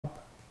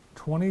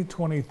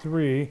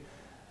2023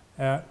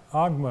 at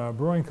Ogma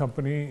Brewing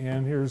Company,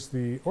 and here's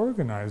the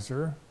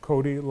organizer,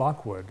 Cody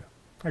Lockwood.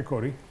 Hi,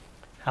 Cody.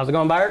 How's it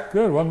going, Bart?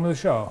 Good. Welcome to the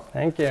show.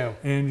 Thank you.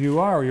 And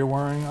you're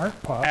wearing Art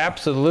Pop.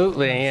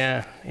 Absolutely. Nice.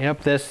 Yeah.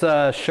 Yep. This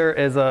shirt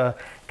is a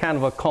kind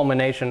of a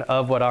culmination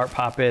of what Art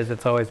Pop is.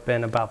 It's always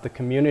been about the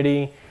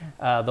community,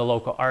 the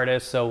local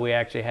artists. So we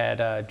actually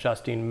had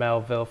Justine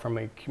Melville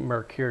from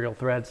Mercurial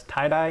Threads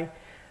tie-dye.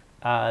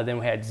 Then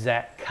we had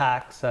Zach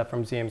Cox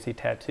from ZMC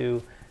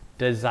Tattoo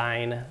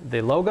design the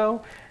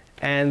logo.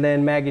 And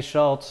then Maggie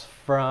Schultz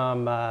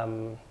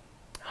from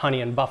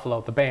Honey and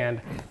Buffalo, the band,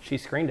 she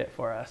screened it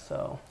for us.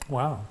 So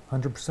wow,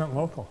 100%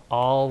 local.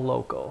 All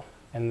local,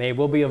 and they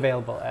will be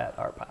available at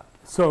Art Pop.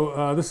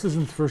 So this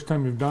isn't the first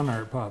time you've done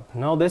Art Pop.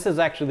 No, this is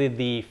actually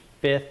the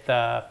fifth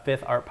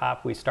Art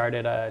Pop. We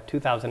started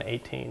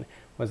 2018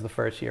 was the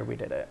first year we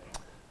did it.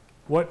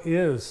 What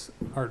is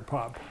Art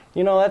Pop?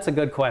 You know, that's a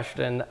good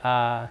question.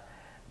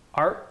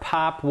 Art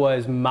Pop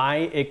was my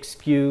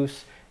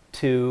excuse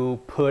to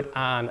put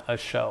on a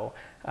show.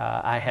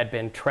 I had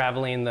been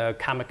traveling the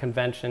comic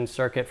convention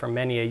circuit for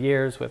many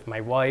years with my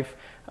wife,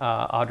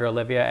 Audra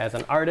Olivia, as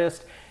an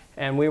artist,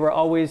 and we were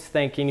always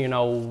thinking, you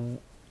know,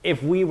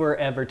 if we were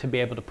ever to be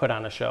able to put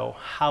on a show,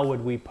 how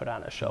would we put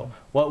on a show?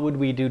 What would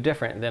we do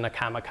different than a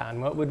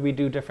Comic-Con? What would we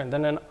do different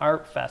than an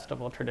art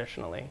festival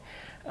traditionally?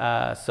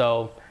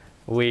 So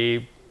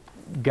we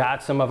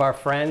got some of our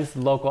friends,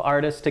 local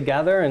artists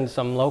together and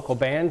some local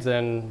bands,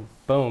 and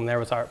boom, there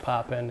was Art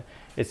Pop. And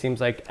it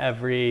seems like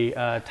every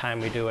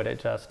time we do it, it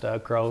just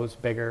grows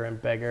bigger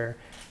and bigger,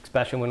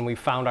 especially when we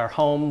found our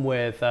home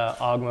with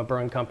Ogma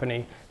Brewing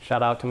Company.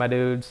 Shout out to my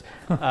dudes.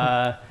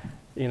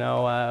 You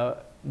know,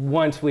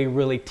 once we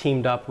really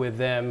teamed up with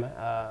them,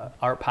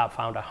 Art Pop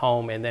found a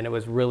home, and then it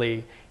was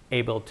really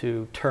able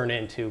to turn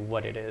into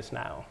what it is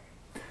now.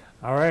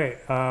 All right.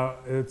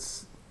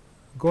 It's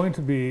going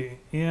to be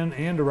in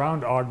and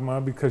around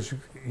Ogma because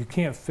you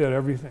can't fit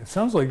everything. It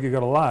sounds like you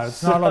got a lot.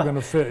 It's not all going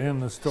to fit in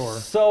the store.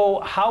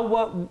 So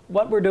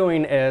what we're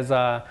doing is,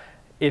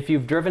 if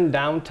you've driven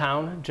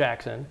downtown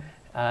Jackson,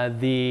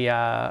 the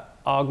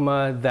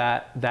Ogma,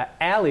 that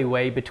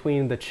alleyway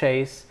between the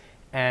Chase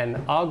and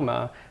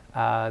Ogma,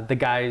 the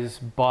guys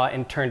bought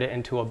and turned it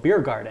into a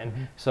beer garden.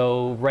 Mm-hmm.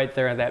 So right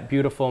there, that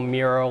beautiful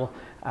mural,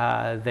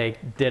 they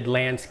did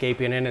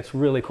landscaping, and it's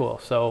really cool.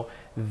 So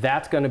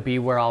that's going to be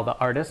where all the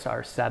artists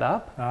are set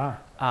up.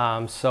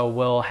 So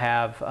we'll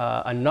have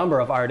a number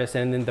of artists,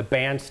 and then the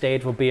band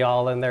stage will be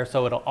all in there.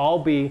 So it'll all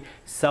be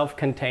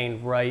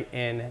self-contained right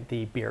in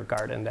the beer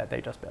garden that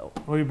they just built.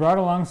 Well, you brought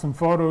along some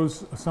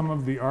photos of some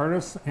of the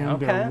artists and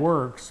their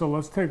work. So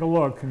let's take a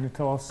look. Can you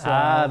tell us?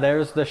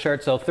 There's the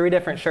shirt. So 3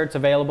 different shirts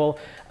available.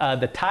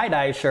 The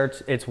tie-dye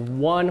shirts, it's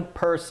 1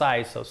 per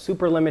size, so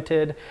super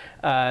limited.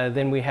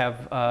 Then we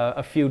have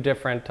a few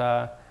different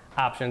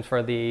options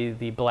for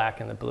the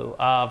black and the blue.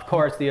 Of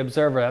course, the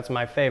Observer, that's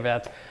my favorite.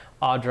 That's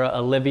Audra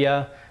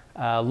Olivia,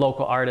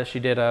 local artist. She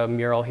did a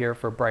mural here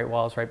for Bright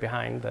Walls right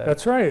behind the,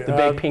 that's right. The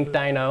big pink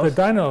dinos.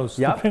 The dinos,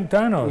 yep. The pink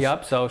dinos.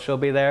 Yep, so she'll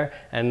be there.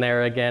 And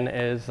there again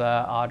is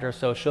Audra,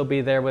 so she'll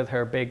be there with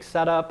her big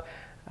setup.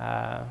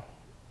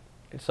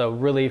 So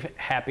really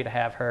happy to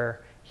have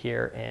her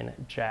here in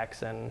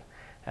Jackson.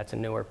 That's a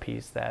newer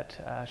piece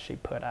that she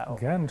put out.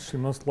 Again, she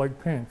must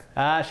like pink.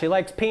 She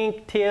likes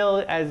pink,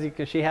 teal,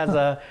 she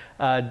has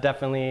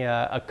definitely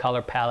a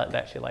color palette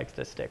that she likes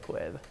to stick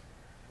with.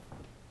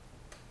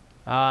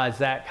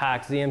 Zach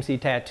Cox, ZMC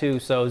Tattoo.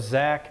 So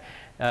Zach,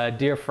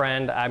 dear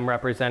friend, I'm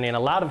representing a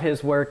lot of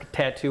his work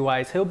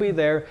tattoo-wise. He'll be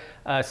there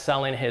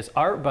selling his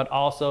art, but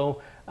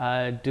also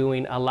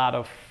doing a lot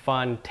of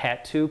fun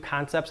tattoo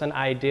concepts and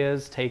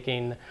ideas,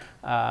 taking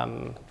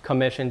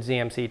commissioned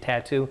ZMC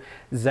Tattoo.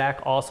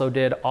 Zach also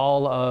did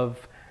all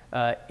of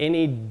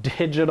any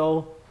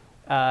digital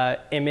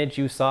image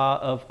you saw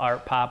of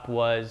Art Pop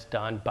was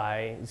done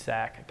by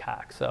Zach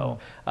Cox. So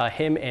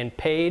him and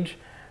Paige,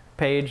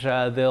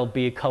 they'll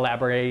be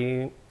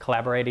collaborating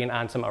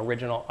on some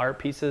original art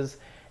pieces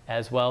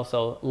as well.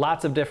 So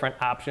lots of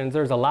different options.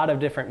 There's a lot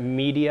of different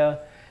media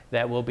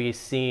that we'll be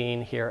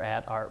seeing here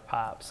at Art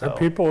Pop. So are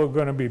people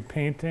going to be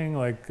painting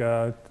like?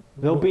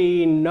 There'll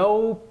be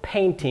no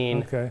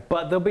painting, okay,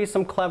 but there'll be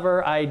some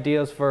clever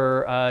ideas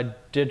for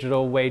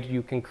digital ways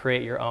you can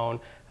create your own.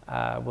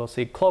 We'll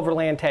see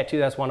Cloverland Tattoo,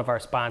 that's one of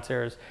our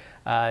sponsors.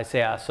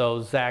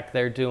 So Zach,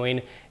 they're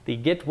doing the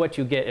Get What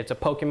You Get. It's a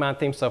Pokemon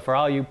theme, so for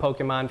all you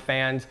Pokemon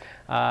fans,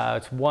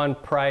 it's 1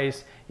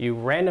 price. You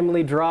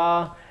randomly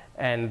draw,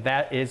 and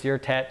that is your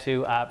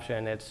tattoo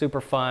option. It's super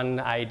fun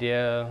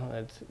idea.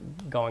 It's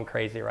going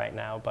crazy right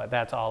now, but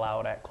that's all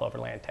out at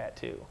Cloverland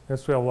Tattoo.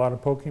 Yes, we have a lot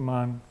of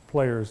Pokemon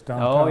players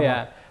downtown. Oh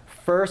yeah.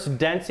 First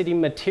Density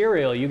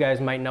Material. You guys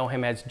might know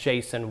him as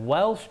Jason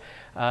Welsh.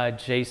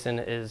 Jason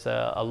is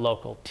a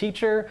local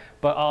teacher,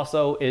 but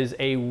also is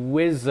a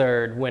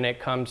wizard when it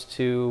comes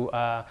to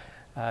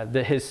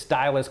his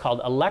style is called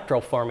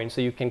electroforming,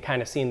 so you can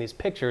kind of see in these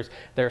pictures,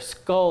 there are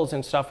skulls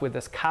and stuff with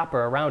this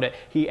copper around it.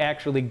 He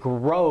actually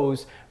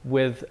grows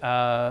with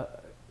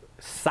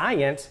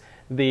science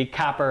the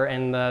copper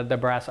and the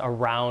brass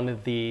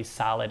around the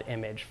solid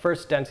image.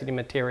 First density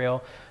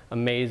material,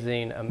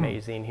 amazing,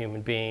 amazing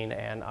human being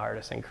and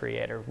artist and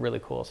creator, really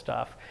cool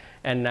stuff.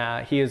 And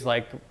he is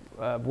like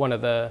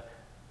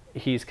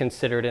he's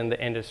considered in the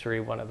industry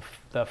one of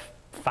the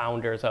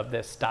founders of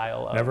this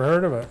style. Never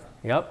heard of it.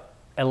 Yep.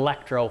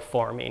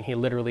 Electroforming. He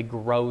literally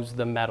grows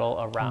the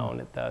metal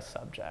around the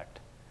subject.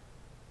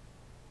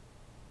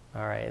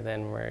 All right,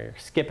 then we're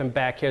skipping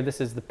back here. This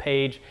is the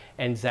Paige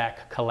and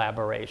Zach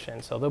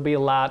collaboration. So there'll be a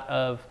lot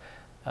of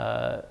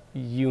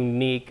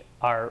unique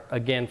art,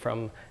 again,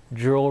 from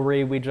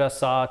jewelry we just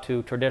saw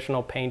to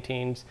traditional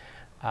paintings.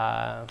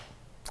 I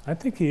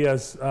think he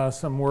has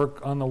some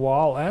work on the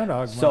wall at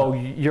Ogma. So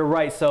you're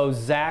right. So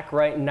Zach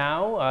right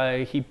now,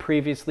 he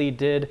previously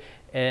did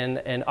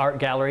an art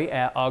gallery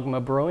at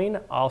Ogma Brewing.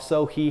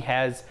 Also, he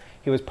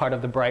was part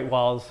of the Bright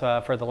Walls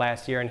for the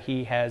last year, and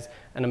he has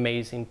an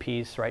amazing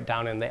piece right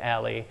down in the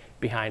alley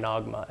behind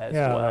Ogma as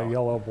well. Yeah,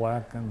 yellow,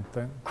 black, and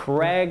thing.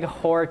 Craig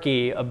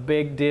Horkey, a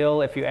big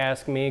deal if you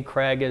ask me.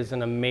 Craig is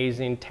an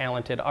amazing,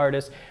 talented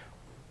artist,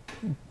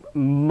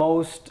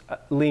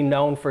 mostly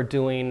known for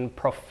doing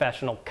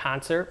professional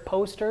concert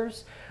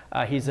posters.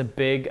 He's a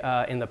big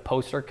in the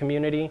poster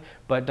community,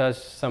 but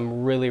does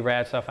some really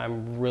rad stuff.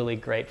 I'm really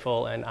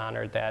grateful and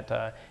honored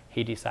that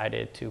he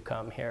decided to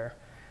come here.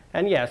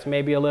 And yes,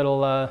 maybe a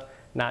little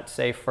not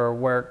safe for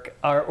work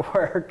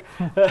artwork.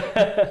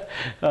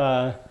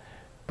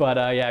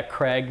 But yeah,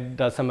 Craig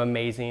does some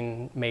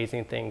amazing,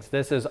 amazing things.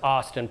 This is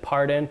Austin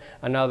Pardon,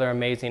 another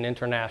amazing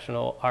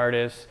international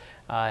artist,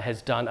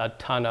 has done a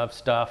ton of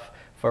stuff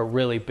for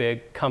really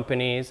big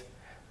companies.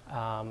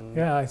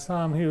 Yeah, I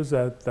saw him. He was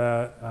at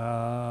that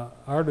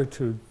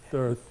Artitude,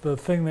 the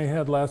thing they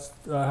had last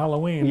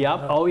Halloween.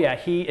 Yep. Oh, yeah.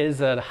 He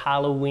is a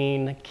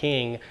Halloween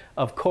king.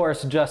 Of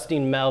course,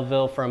 Justine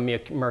Melville from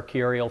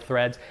Mercurial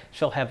Threads.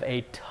 She'll have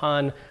a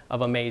ton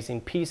of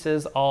amazing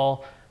pieces,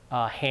 all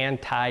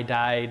hand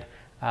tie-dyed.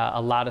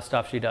 A lot of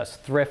stuff she does,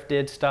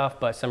 thrifted stuff,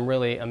 but some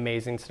really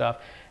amazing stuff.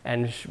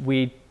 And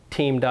we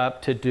teamed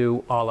up to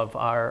do all of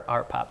our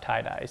Art Pop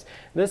tie-dyes.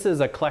 This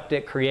is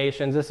Eclectic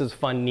Creations. This is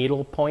fun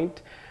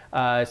needlepoint.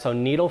 So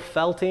needle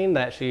felting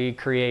that she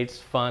creates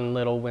fun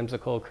little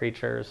whimsical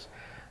creatures.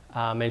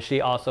 And she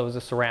also is a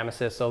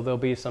ceramicist, so there'll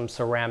be some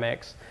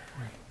ceramics.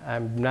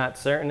 I'm not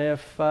certain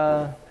if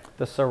the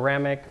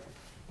ceramic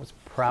was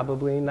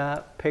probably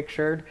not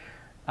pictured.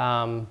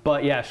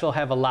 But yeah, she'll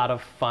have a lot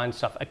of fun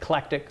stuff.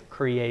 Eclectic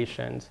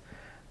Creations,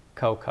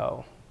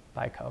 Coco,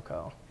 by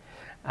Coco.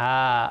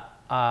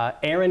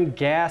 Aaron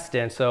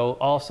Gaston, so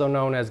also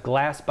known as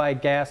Glass by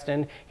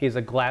Gaston. He's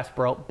a glass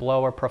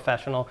blower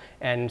professional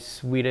and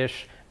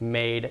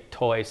Swedish-made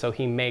toys. So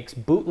he makes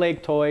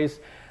bootleg toys.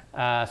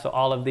 So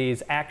all of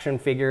these action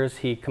figures,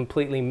 he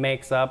completely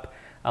makes up.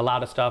 A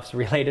lot of stuff's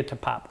related to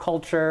pop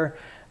culture.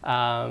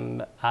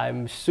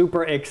 I'm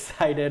super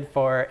excited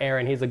for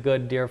Aaron. He's a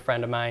good, dear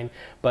friend of mine.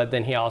 But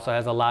then he also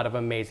has a lot of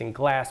amazing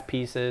glass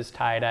pieces,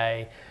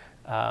 tie-dye,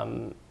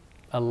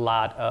 a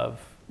lot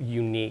of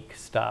unique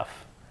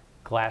stuff.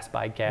 Glass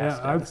by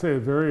Gaston. Yeah, I'd say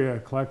very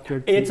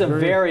eclectic. It's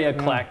very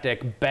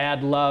eclectic. Yeah.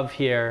 Bad Love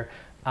here.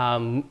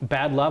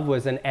 Bad Love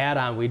was an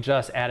add-on. We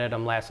just added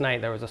them last night.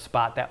 There was a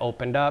spot that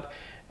opened up.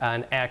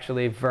 And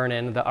actually,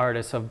 Vernon, the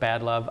artist of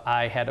Bad Love,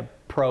 I had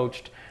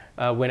approached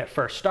when it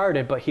first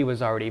started, but he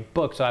was already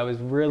booked. So I was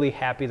really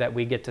happy that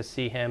we get to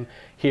see him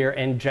here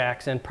in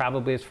Jackson,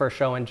 probably his first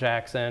show in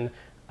Jackson.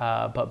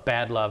 But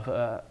Bad Love,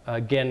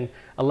 again,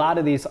 a lot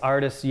of these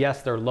artists,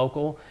 yes, they're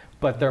local,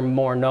 but they're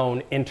more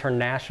known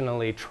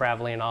internationally,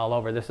 traveling all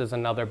over. This is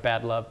another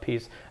Bad Love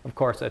piece. Of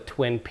course, a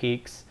Twin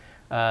Peaks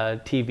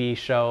TV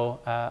show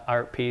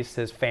art piece,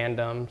 his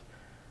fandom.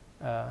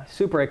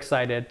 Super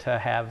excited to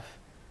have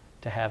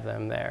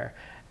them there.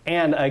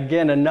 And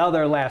again,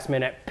 another last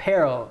minute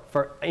peril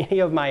for any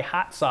of my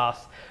hot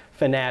sauce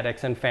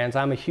fanatics and fans.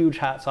 I'm a huge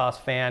hot sauce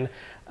fan.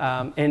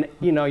 And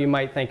you know, you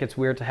might think it's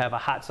weird to have a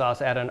hot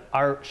sauce at an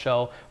art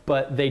show,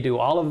 but they do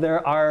all of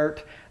their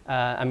art.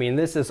 I mean,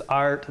 this is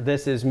art,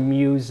 this is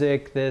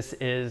music, this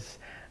is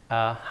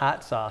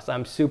hot sauce.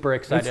 I'm super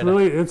excited.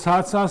 It's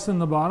hot sauce in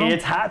the bottle?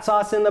 It's hot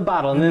sauce in the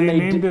bottle. And then they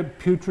named it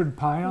Putrid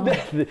Pile?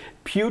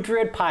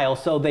 Putrid Pile.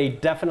 So they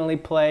definitely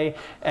play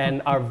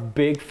and are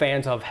big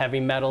fans of heavy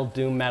metal,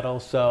 doom metal.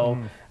 So,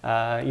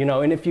 you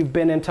know, and if you've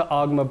been into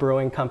Ogma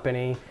Brewing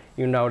Company,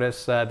 you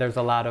notice there's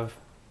a lot of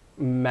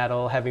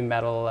metal, heavy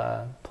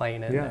metal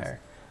playing in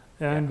there.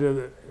 And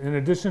in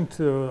addition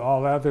to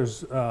all that,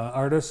 there's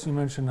artists. You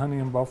mentioned Honey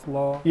and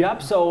Buffalo.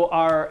 Yep. So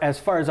as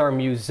far as our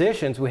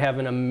musicians, we have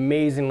an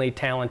amazingly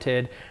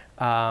talented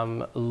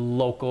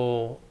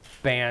local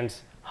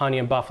bands. Honey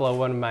and Buffalo,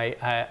 one of my,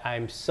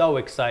 I'm so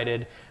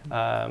excited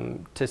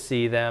to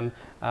see them.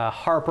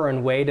 Harper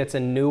and Wade, it's a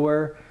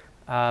newer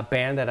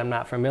band that I'm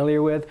not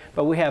familiar with,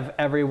 but we have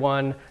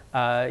everyone,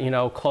 you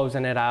know,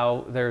 closing it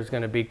out. There's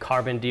going to be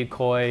Carbon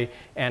Decoy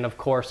and, of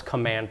course,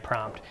 Command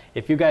Prompt.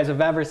 If you guys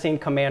have ever seen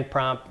Command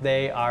Prompt,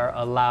 they are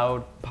a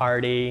loud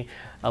party,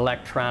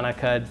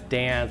 electronica,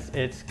 dance.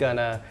 It's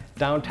gonna,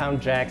 downtown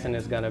Jackson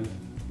is gonna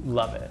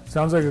love it.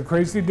 Sounds like a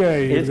crazy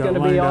day. It's going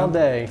to be all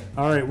day.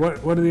 All right,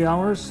 what are the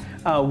hours?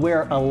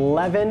 We're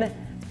 11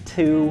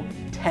 to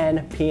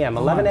 10 p.m.,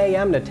 11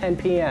 a.m. to 10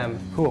 p.m.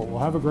 Cool, we'll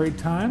have a great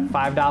time.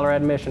 $5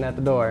 admission at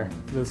the door.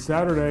 This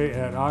Saturday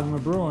at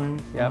Ogma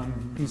Brewing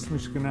on East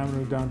Michigan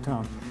Avenue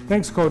downtown.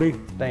 Thanks, Cody.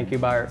 Thank you,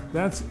 Bart.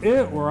 That's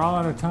it. We're all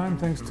out of time.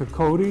 Thanks to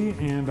Cody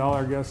and all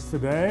our guests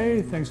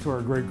today. Thanks to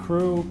our great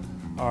crew,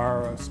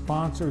 our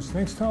sponsors.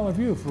 Thanks to all of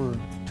you for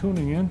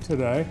tuning in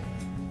today.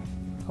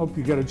 Hope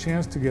you get a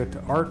chance to get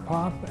to Art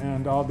Pop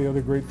and all the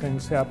other great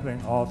things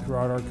happening all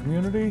throughout our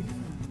community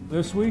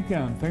this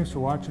weekend. Thanks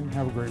for watching.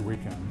 Have a great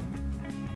weekend.